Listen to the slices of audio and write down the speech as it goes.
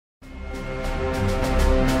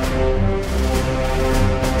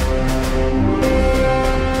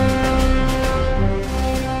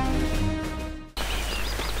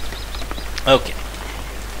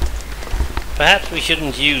Perhaps we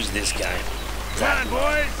shouldn't use this guy. Come on,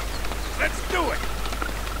 boys. Let's do it.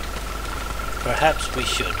 Perhaps we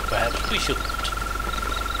should. Perhaps we shouldn't.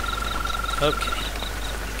 Okay.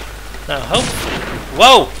 Now hopefully...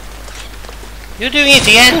 Whoa! You're doing it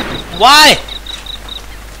again? Why?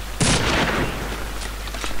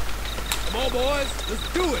 Come on, boys.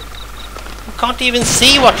 Let's do it. You can't even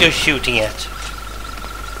see what you're shooting at.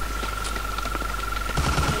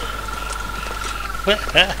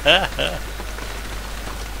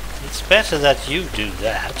 It's better that you do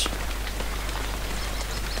that.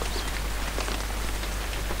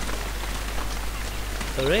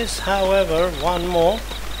 There is, however, one more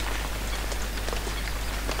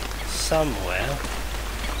somewhere.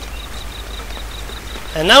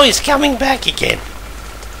 And now he's coming back again.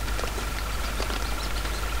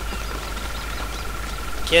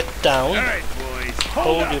 Get down. All right, boys.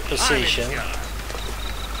 Hold your position.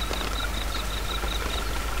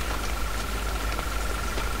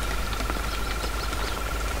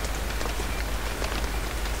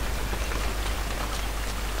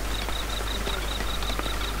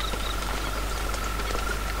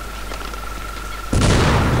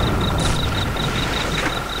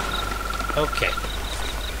 Okay.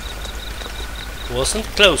 Wasn't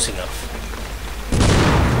close enough.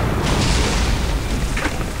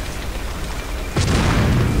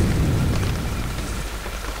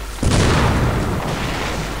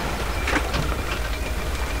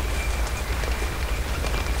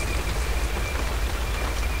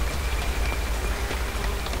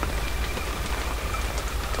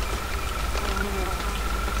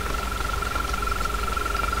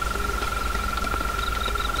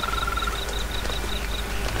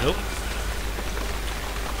 Nope.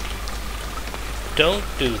 Don't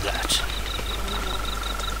do that.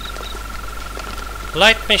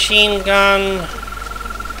 Light machine gun.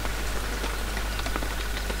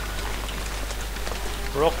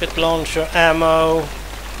 Rocket launcher ammo.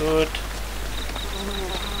 Good.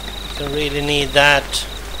 Don't really need that.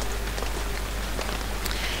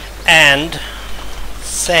 And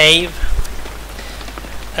save.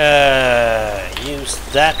 Use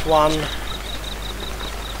that one.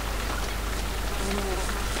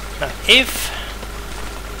 Now, if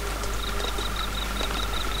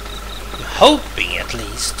hoping at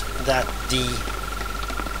least that the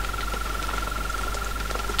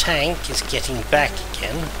tank is getting back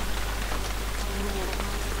again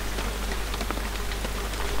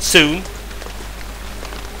soon.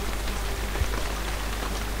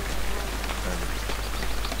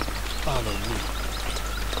 Follow me.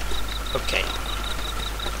 Okay.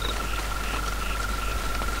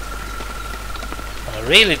 I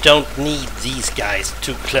really don't need these guys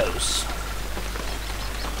too close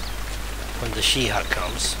when the Shiha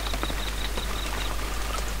comes,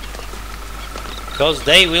 because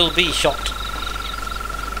they will be shot.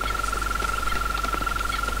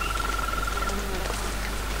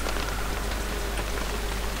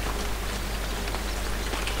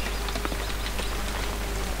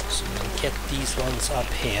 So we'll get these ones up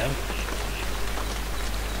here.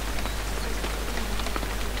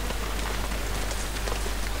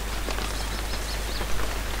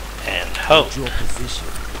 And hope. Your position.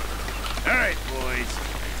 All right, boys.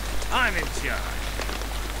 I'm in charge.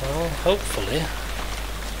 Well, hopefully.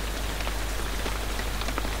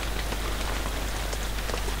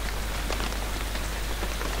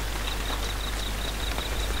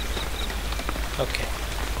 Okay.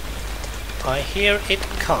 I hear it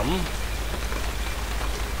come.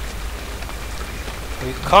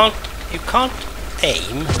 You can't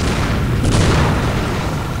aim.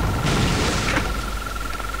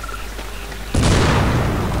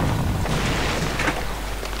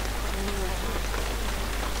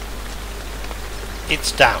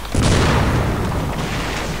 It's down.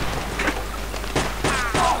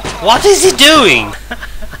 What is he doing?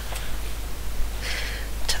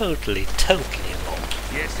 Totally wrong.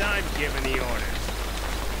 Yes, I'm giving the orders.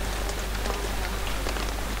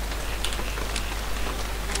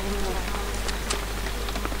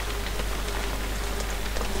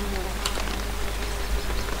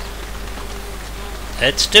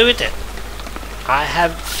 Let's do it then. I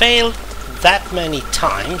have failed that many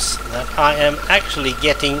times that I am actually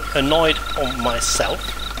getting annoyed on myself.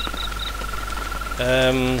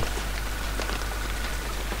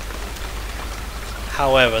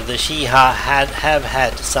 However, the Shiha have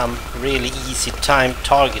had some really easy time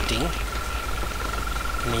targeting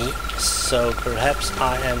me, so perhaps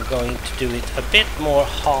I am going to do it a bit more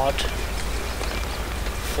hard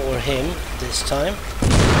for him this time.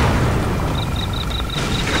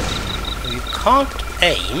 You can't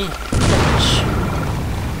aim much.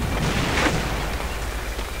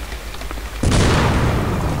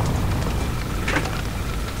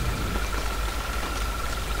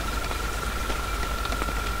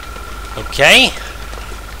 Okay,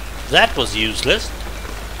 that was useless.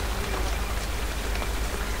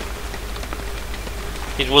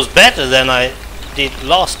 It was better than I did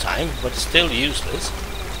last time, but still useless.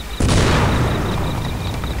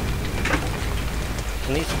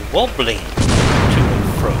 And it's wobbling to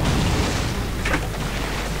and fro.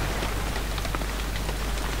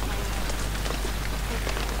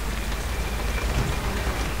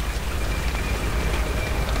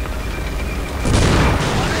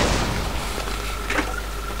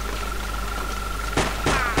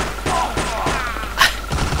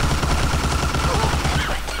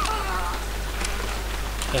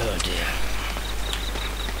 Oh dear.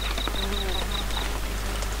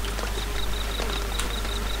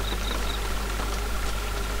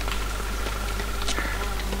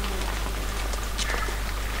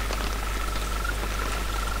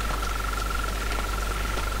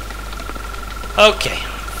 Okay,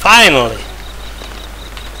 finally.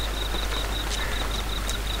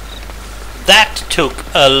 That took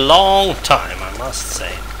a long time, I must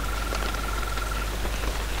say.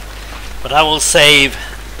 But I will save.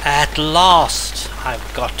 At last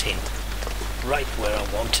I've got him right where I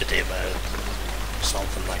wanted him,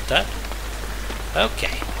 something like that.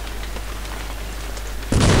 Okay.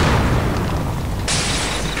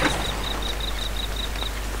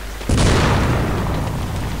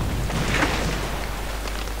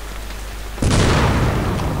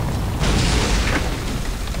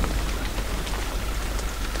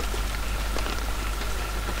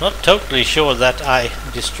 Not totally sure that I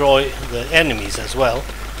destroy the enemies as well.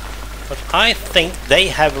 But I think they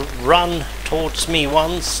have run towards me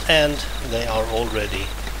once and they are already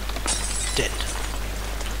dead.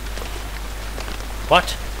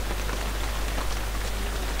 What?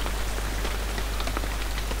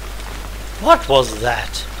 What was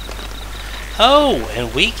that? Oh,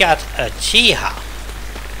 and we got a Chiha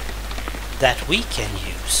that we can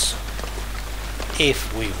use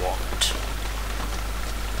if we want.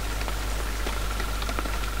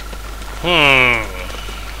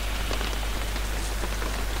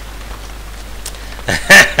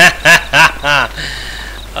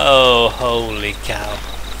 Oh, holy cow.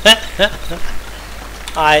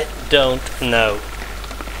 I don't know.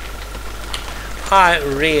 I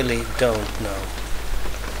really don't know.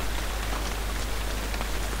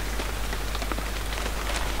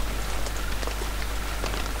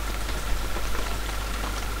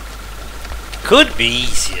 Could be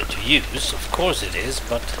easier to use, of course it is,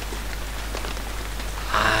 but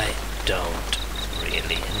I don't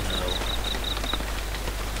really know.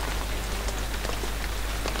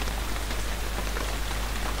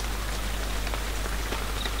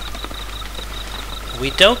 We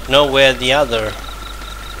don't know where the other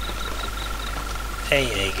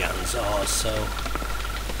AA guns are, so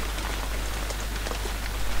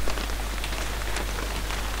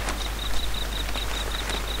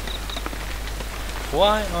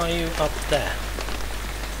why are you up there?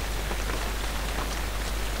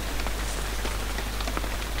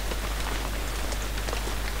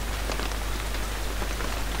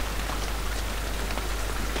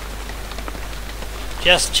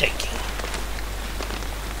 Just checking.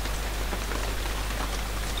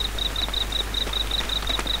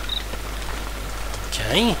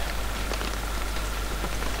 Okay.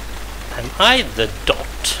 Am I the dot?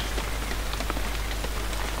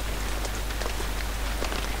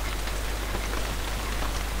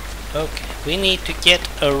 Okay, we need to get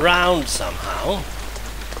around somehow.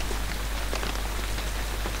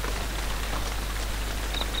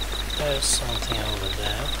 There's something over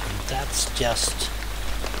there, and that's just...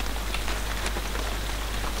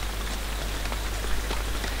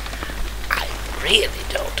 I really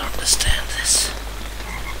don't understand this.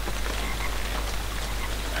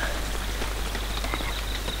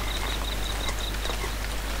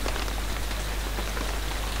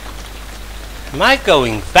 Am I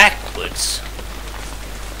going backwards?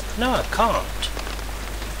 No, I can't.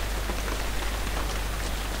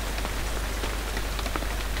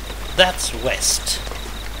 That's west.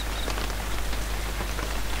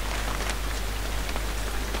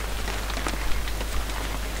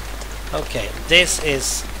 Okay, this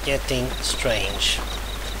is getting strange.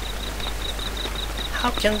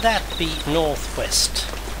 How can that be northwest?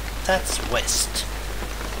 That's west.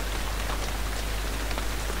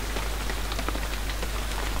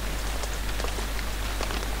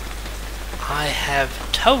 I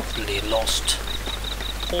have totally lost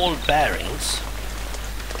all bearings.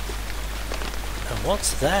 And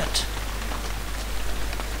what's that?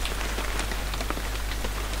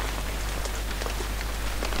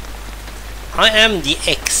 I am the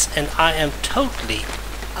X and I am totally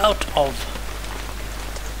out of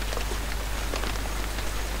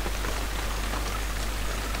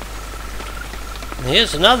And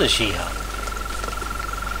here's another She-Hulk.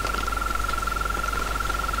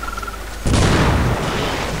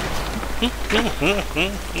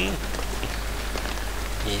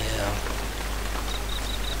 Yeah.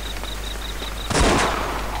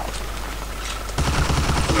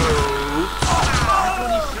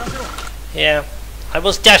 Yeah, I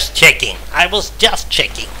was just checking.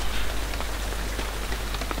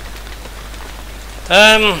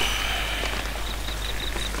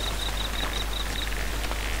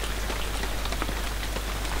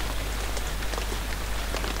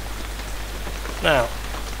 Now,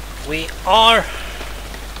 we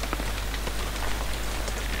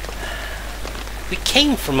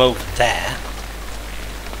came from over there.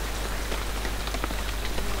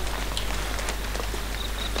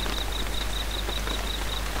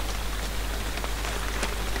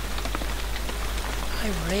 I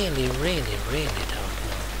really don't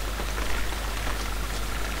know.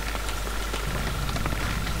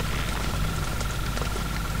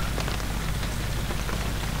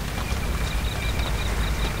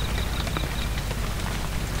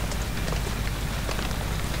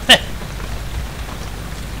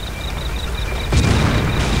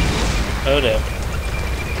 Oh no.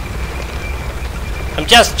 I'm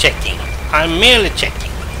just checking. I'm merely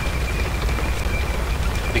checking.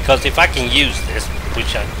 Because if I can use this,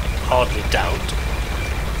 which I hardly doubt,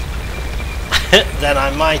 then I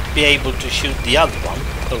might be able to shoot the other one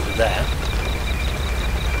over there.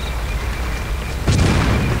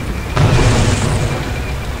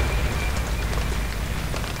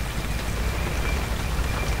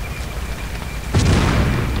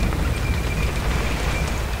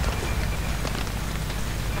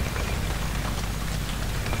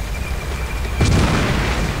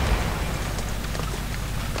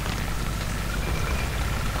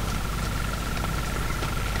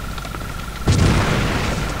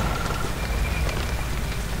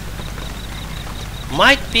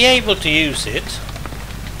 Might be able to use it.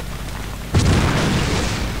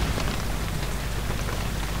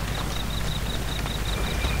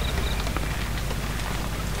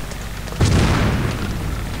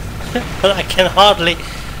 But I can hardly...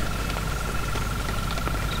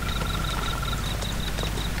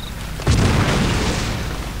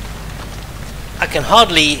 I can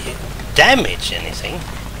hardly damage anything.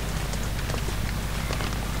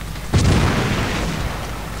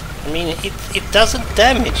 I mean, it doesn't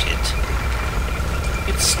damage it.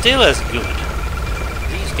 It's still as good.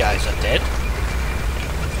 These guys are dead.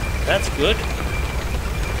 That's good.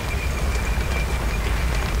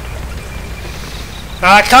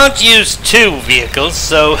 Now, I can't use two vehicles,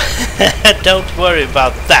 so don't worry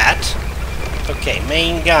about that. Okay,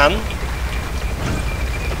 main gun.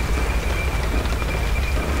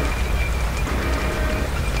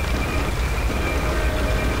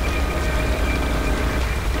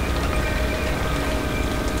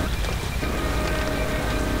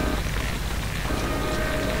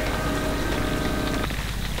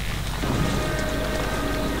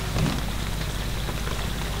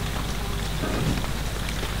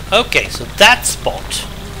 Okay, so that spot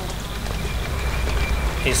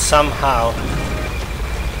is somehow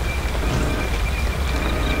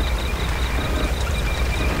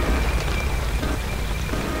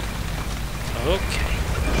okay.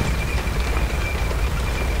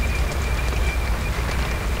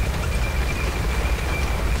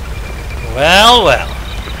 Well.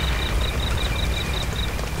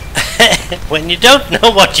 When you don't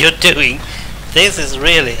know what you're doing, this is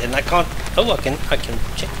really, and I can't. Oh, I can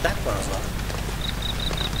check that one as well.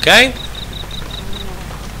 Okay.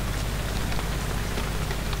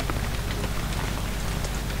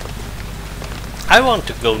 I want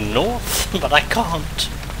to go north, but I can't.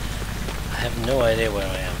 I have no idea where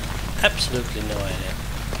I am. Absolutely no idea.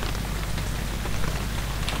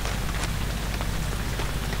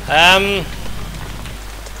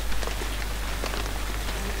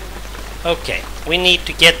 Okay, we need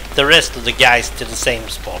to get the rest of the guys to the same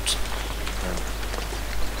spot.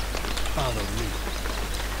 Follow me.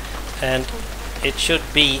 And it should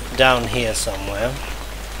be down here somewhere.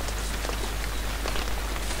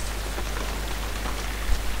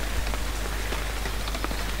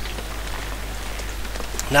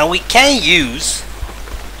 Now we can use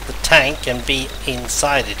the tank and be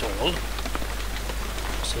inside it all,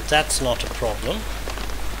 so that's not a problem.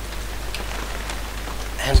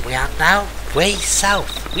 And we are now way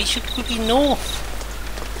south. We should be north.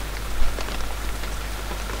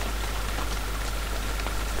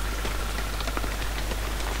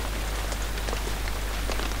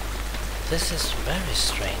 This is very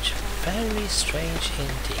strange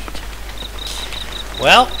indeed.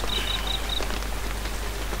 Well,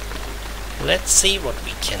 Let's see what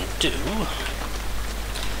we can do.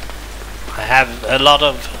 I have a lot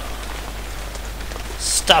of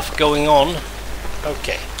stuff going on.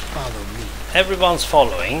 Okay. Follow me. Everyone's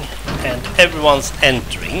following and everyone's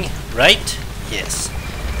entering, right? Yes.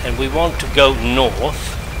 And we want to go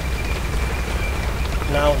north.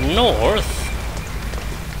 Now north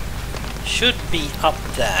should be up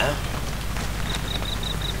there.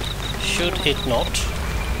 Should it not?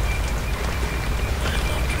 I'm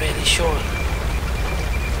not really sure.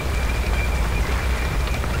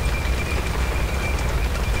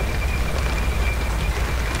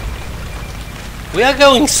 We are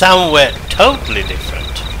going somewhere totally different.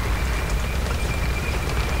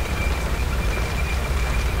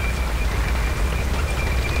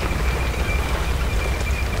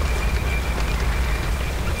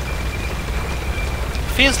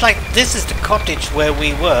 Feels like this is the cottage where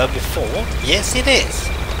we were before. Yes, it is.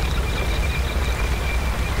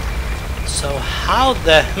 So how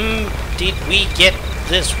the did we get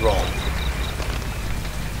this wrong?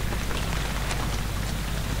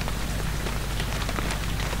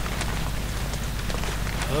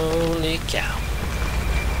 Holy cow.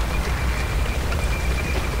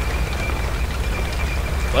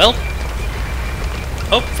 Well,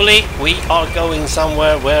 hopefully we are going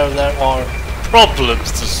somewhere where there are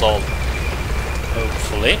problems to solve.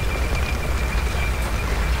 Hopefully.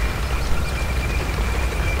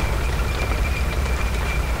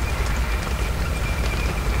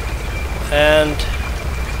 And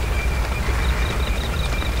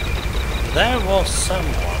there was someone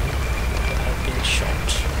who had been shot.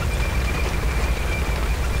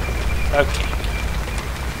 Okay.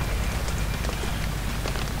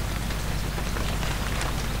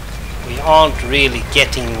 We aren't really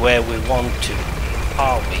getting where we want to,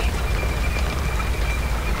 are we?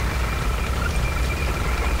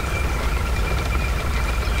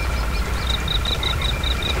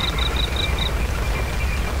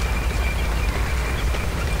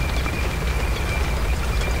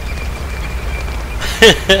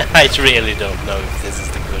 I really don't know if this is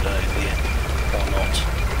the good idea or not.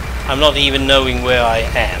 I'm not even knowing where I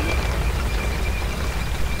am.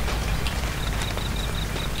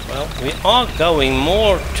 Well, we are going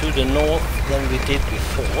more to the north than we did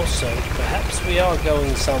before, so perhaps we are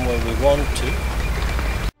going somewhere we want to.